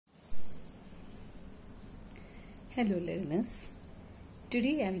Hello learners,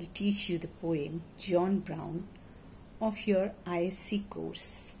 today I will teach you the poem John Brown of your ISC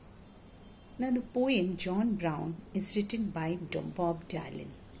course. Now the poem John Brown is written by Bob Dylan.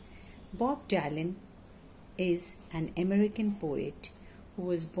 Bob Dylan is an American poet who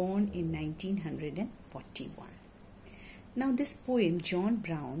was born in 1941. Now this poem John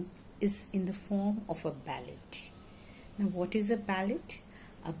Brown is in the form of a ballad. Now what is a ballad?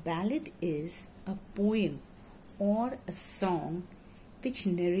 A ballad is a poem or a song which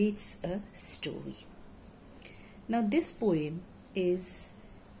narrates a story. Now this poem is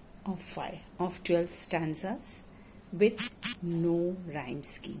of 12 stanzas with no rhyme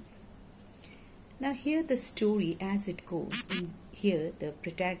scheme. Now here the story as it goes. Here the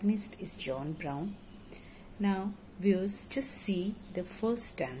protagonist is John Brown. Now viewers, just see the first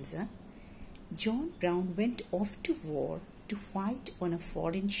stanza. John Brown went off to war to fight on a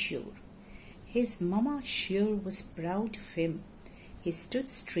foreign shore. His mamma sure was proud of him. He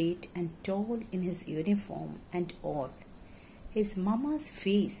stood straight and tall in his uniform and all. His mamma's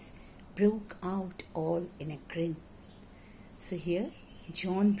face broke out all in a grin. So here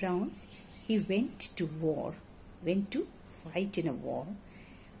John Brown, he went to fight in a war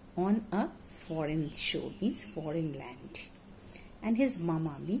on a foreign shore, means foreign land. And his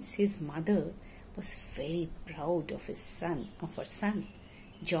mamma, means his mother, was very proud of her son,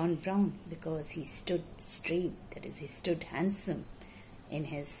 John Brown, because he stood straight, that is, he stood handsome in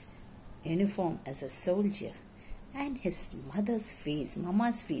his uniform as a soldier. And his mama's face,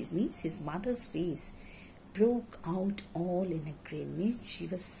 means his mother's face, broke out all in a grin. Means she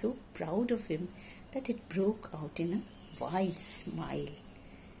was so proud of him that it broke out in a wide smile.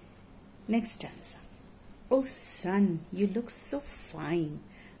 Next stanza. Oh son, you look so fine.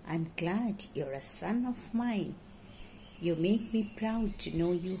 I'm glad you're a son of mine. You make me proud to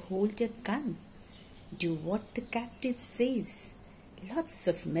know you hold a gun. Do what the captain says. Lots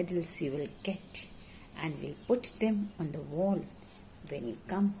of medals you will get, and we'll put them on the wall when you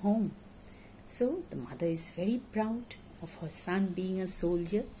come home. So the mother is very proud of her son being a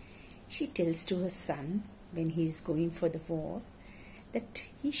soldier. She tells to her son when he is going for the war that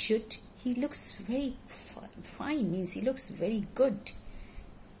he looks very fine, means he looks very good.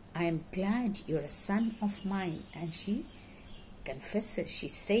 I am glad you're a son of mine. And she confesses, she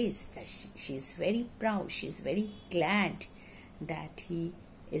says that she is very proud, she is very glad that he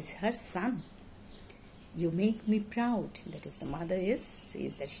is her son. You make me proud, that is, the mother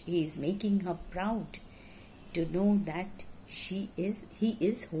says that he is making her proud to know that he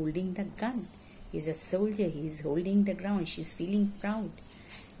is holding the gun. He is a soldier, he is holding the ground. She is feeling proud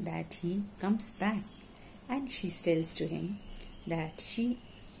that he comes back. And she tells to him that he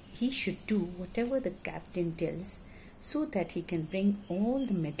should do whatever the captain tells so that he can bring all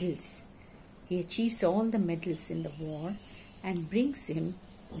the medals. He achieves all the medals in the war and brings them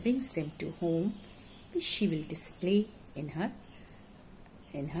to home, which she will display in her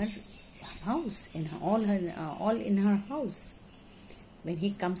house, all in her house. When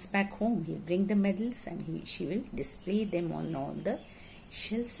he comes back home, he'll bring the medals and she will display them on all the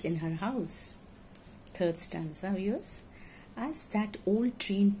shelves in her house. Third stanza, viewers. As that old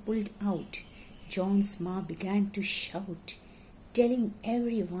train pulled out, John's ma began to shout, telling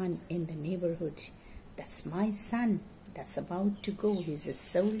everyone in the neighborhood, that's my son, that's about to go. He's a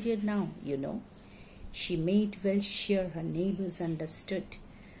soldier now, you know. She made well sure her neighbors understood.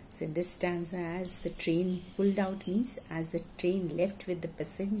 So in this stanza, as the train pulled out, means as the train left with the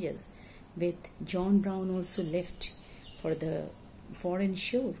passengers, with John Brown also left for the foreign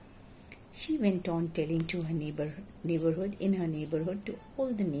shore, she went on telling to her neighborhood, to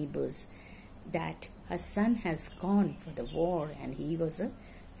all the neighbors, that her son has gone for the war and he was a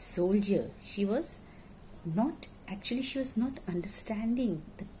soldier. She was not understanding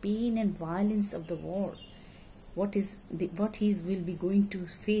the pain and violence of the war, what he will be going to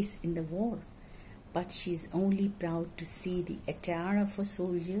face in the war. But she is only proud to see the attire of a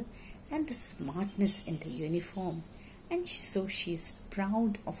soldier and the smartness in the uniform. And so she is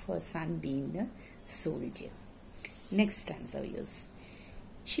proud of her son being a soldier. Next stanza, viewers.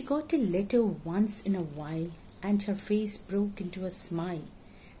 She got a letter once in a while, and her face broke into a smile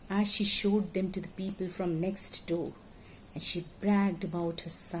as she showed them to the people from next door. And she bragged about her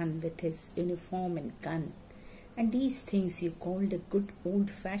son with his uniform and gun. And these things you called a good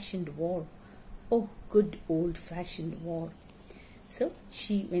old-fashioned war. Oh, good old-fashioned war. So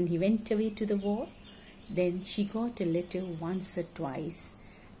when he went away to the war, then she got a letter once or twice,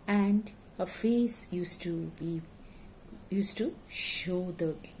 and her face used to show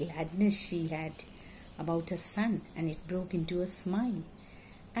the gladness she had about her son, and it broke into a smile.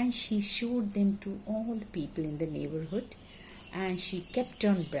 and she showed them to all the people in the neighborhood, and she kept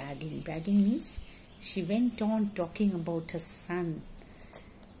on bragging. Bragging means she went on talking about her son,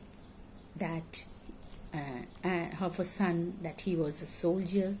 that her son, that he was a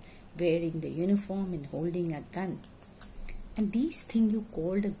soldier wearing the uniform and holding a gun. And these things you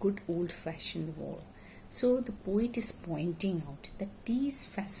called a good old-fashioned war. So the poet is pointing out that these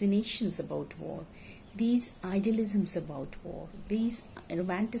fascinations about war, these idealisms about war, these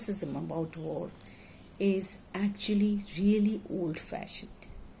romanticism about war is actually really old-fashioned.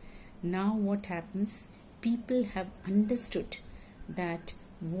 Now what happens? People have understood that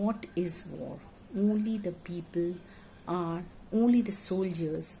what is war. Only the people are, only the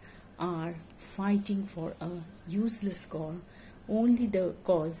soldiers are fighting for a useless cause. Only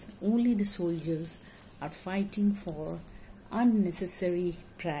the soldiers are fighting for unnecessary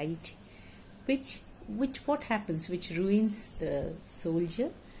pride, which what happens? Which ruins the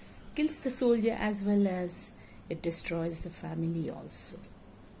soldier, kills the soldier, as well as it destroys the family also.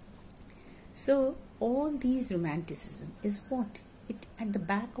 So all these romanticism is what? It at the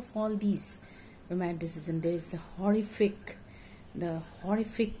back of all these romanticism there is the horrific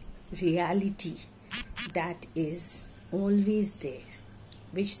reality that is always there,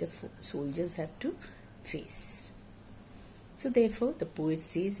 which the soldiers have to face. So therefore the poet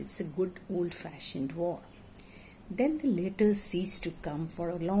says it's a good old-fashioned war. Then the letters ceased to come. For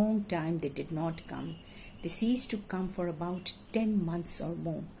a long time they did not come. They ceased to come for about 10 months or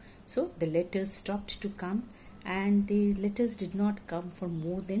more. So the letters stopped to come, and the letters did not come for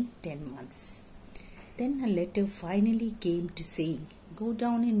more than 10 months. Then a letter finally came to saying, "Go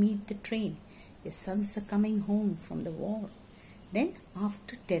down and meet the train. Your sons are coming home from the war." Then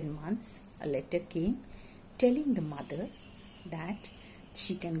after 10 months, a letter came telling the mother that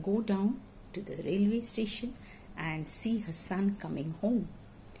she can go down to the railway station and see her son coming home.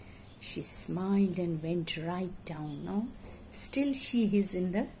 She smiled and went right down. Now, still she is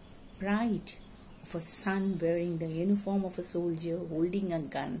in the pride of a son wearing the uniform of a soldier, holding a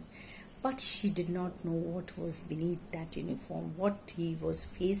gun, but she did not know what was beneath that uniform, what he was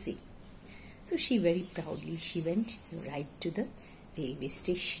facing. So she very proudly, she went right to the railway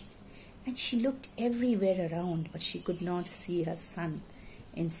station, and she looked everywhere around, but she could not see her son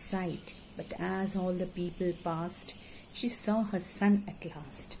in sight. But as all the people passed, she saw her son at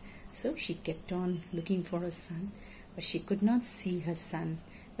last. So she kept on looking for her son, but she could not see her son.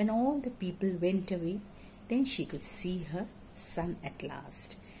 When all the people went away, then she could see her son at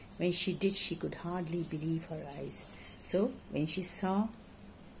last. When she did, she could hardly believe her eyes. So when she saw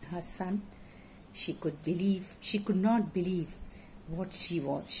her son, she could not believe what she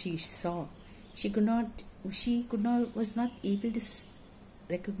saw. She was not able to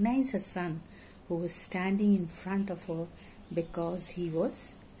recognize her son, who was standing in front of her, because he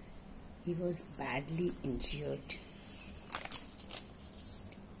was badly injured.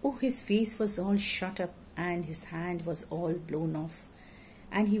 Oh, his face was all shut up, and his hand was all blown off,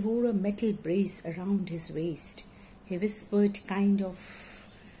 and he wore a metal brace around his waist. He whispered kind of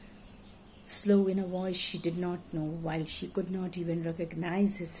slow in a voice she did not know, while she could not even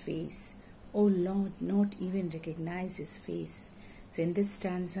recognize his face. Oh Lord, not even recognize his face. So in this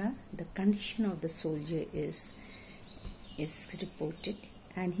stanza, the condition of the soldier is reported,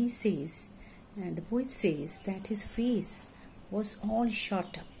 and he says, and the poet says that his face was all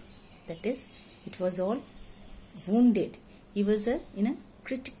shot up. That is, it was all wounded. He was in a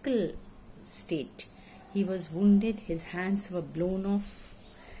critical state. He was wounded, his hands were blown off,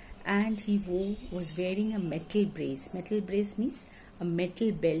 and he was wearing a metal brace. Metal brace means a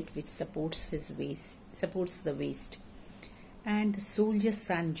metal belt which supports the waist. And the soldier's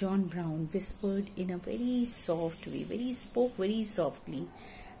son, John Brown, whispered in a very soft way, spoke very softly,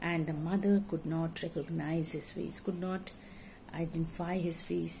 and the mother could not recognize his face, could not identify his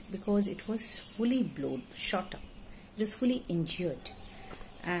face, because it was fully blown, shot up. It was fully injured.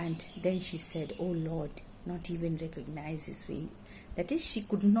 And then she said, "Oh Lord, not even recognize his face." That is, she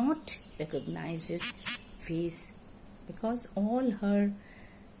could not recognize his face, because all her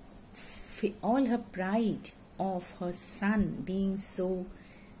pride of her son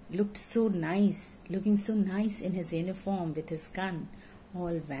looking so nice in his uniform with his gun,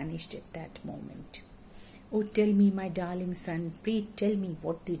 all vanished at that moment. "Oh, tell me, my darling son, pray tell me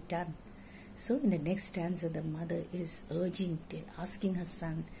what they've done." So in the next stanza, the mother is asking her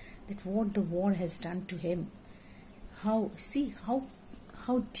son that what the war has done to him. How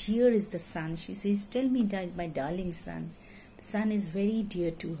dear is the son. She says, "Tell me, my darling son." The son is very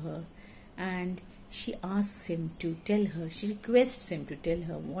dear to her, and she asks him to tell her, she requests him to tell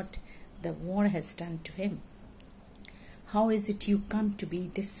her what the war has done to him. how is it you come to be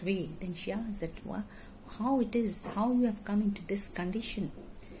this way? Then she asked that, how it is, how you have come into this condition.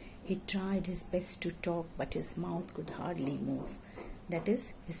 He tried his best to talk, but his mouth could hardly move. That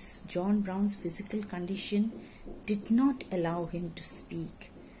is, John Brown's physical condition did not allow him to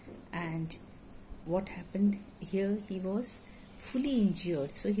speak. And what happened here, he was fully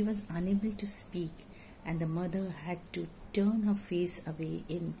injured, so he was unable to speak, and the mother had to turn her face away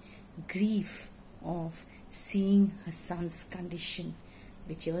in grief of seeing her son's condition,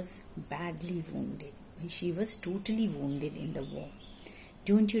 which was badly wounded. She was totally wounded in the war.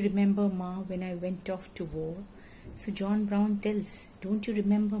 Don't you remember, Ma, when I went off to war? So John Brown tells, don't you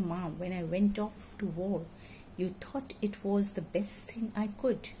remember, Ma, when I went off to war, you thought it was the best thing I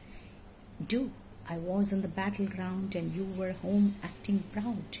could do. I was on the battleground and you were home acting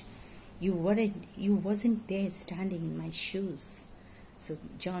proud. You wasn't there standing in my shoes. So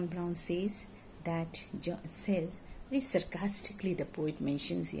John Brown says that, very sarcastically the poet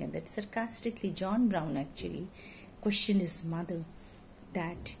mentions here, that sarcastically John Brown actually questioned his mother,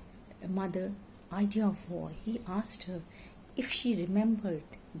 that mother, idea of war. He asked her if she remembered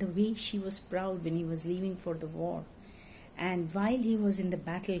the way she was proud when he was leaving for the war. And while he was in the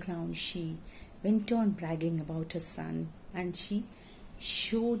battleground, she went on bragging about her son, and she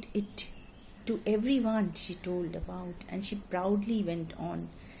showed it to everyone she told about, and she proudly went on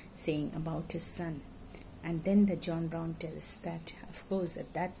saying about his son. And then the John Brown tells that, of course,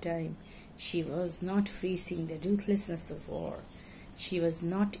 at that time she was not facing the ruthlessness of war. She was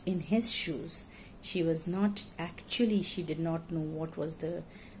not in his shoes. She was not actually, she did not know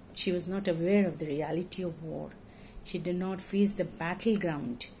she was not aware of the reality of war. She did not face the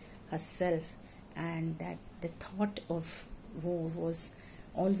battleground herself, and that the thought of war was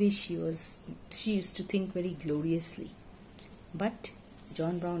always, she used to think very gloriously. But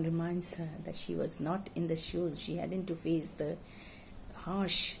John Brown reminds her that she was not in the shoes. She hadn't to face the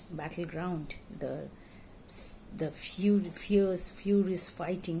harsh battleground, the furious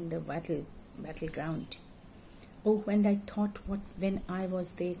fighting in the battleground. Oh, and I thought, when I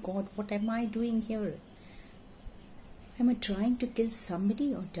was there, God, what am I doing here? Am I trying to kill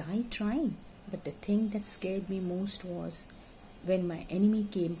somebody or die trying? But the thing that scared me most was when my enemy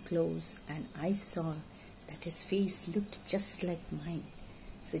came close and I saw that his face looked just like mine.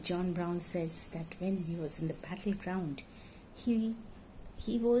 So John Brown says that when he was in the battleground, he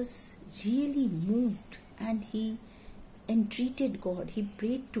was really moved, and he entreated God, he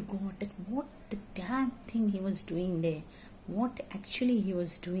prayed to God that what the damn thing he was doing there, what actually he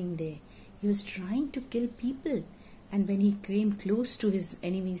was doing there. He was trying to kill people, and when he came close to his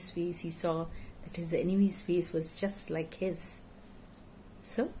enemy's face, he saw that his enemy's face was just like his.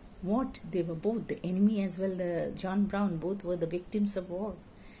 So what? They were both, the enemy as well, the John Brown, both were the victims of war.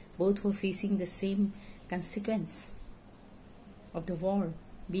 Both were facing the same consequence of the war,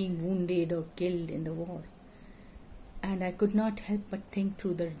 being wounded or killed in the war. And I could not help but think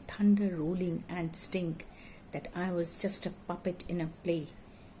through the thunder rolling and stink that I was just a puppet in a play.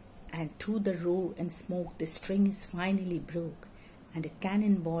 And through the roar and smoke the strings finally broke, and a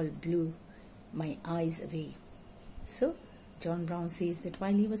cannonball blew my eyes away. So John Brown says that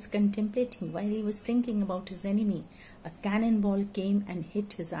while he was contemplating, while he was thinking about his enemy, a cannonball came and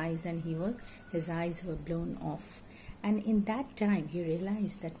hit his eyes, and his eyes were blown off. And in that time he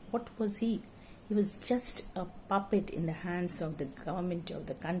realized that what was he? He was just a puppet in the hands of the government of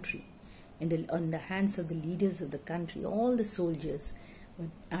the country, in the hands of the leaders of the country. All the soldiers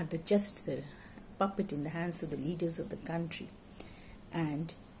are just the puppet in the hands of the leaders of the country.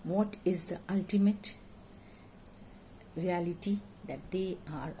 And what is the ultimate reality? That they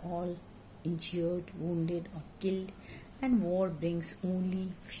are all injured, wounded, or killed, and war brings only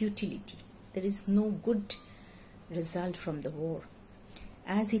futility. There is no good result from the war.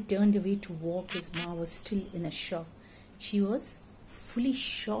 As he turned away to walk, his ma was still in a shock. She was fully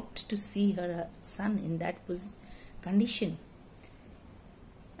shocked to see her son in that condition.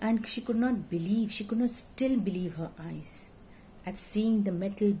 And she could not still believe her eyes at seeing the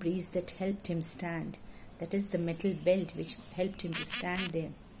metal brace that helped him stand. That is the metal belt which helped him to stand there.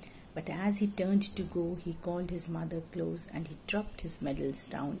 But as he turned to go, he called his mother close, and he dropped his medals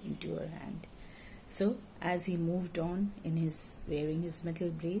down into her hand. So as he moved on wearing his metal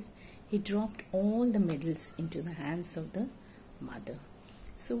brace, he dropped all the medals into the hands of the mother.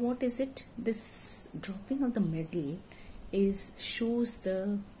 So what is it? This dropping of the medal shows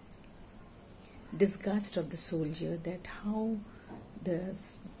the disgust of the soldier, that how the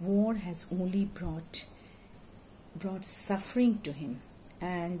war has only brought suffering to him.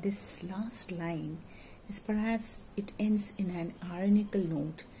 And this last line is, perhaps it ends in an ironical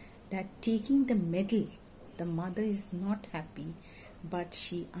note, that taking the medal, The mother is not happy, but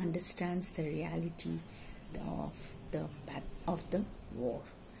she understands the reality of the war.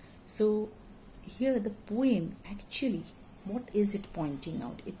 So here the poem actually, what is it pointing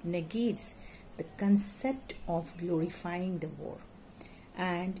out? It negates the concept of glorifying the war.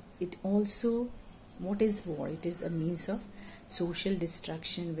 And it also, what is war? It is a means of social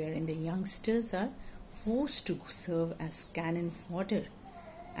destruction wherein the youngsters are forced to serve as cannon fodder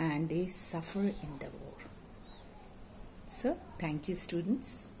and they suffer in the war. So thank you,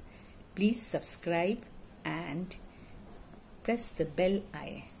 students. Please subscribe and press the bell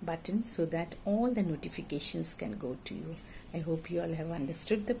button so that all the notifications can go to you. I hope you all have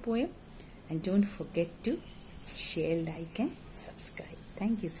understood the poem, and don't forget to share, like and subscribe.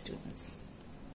 Thank you, students.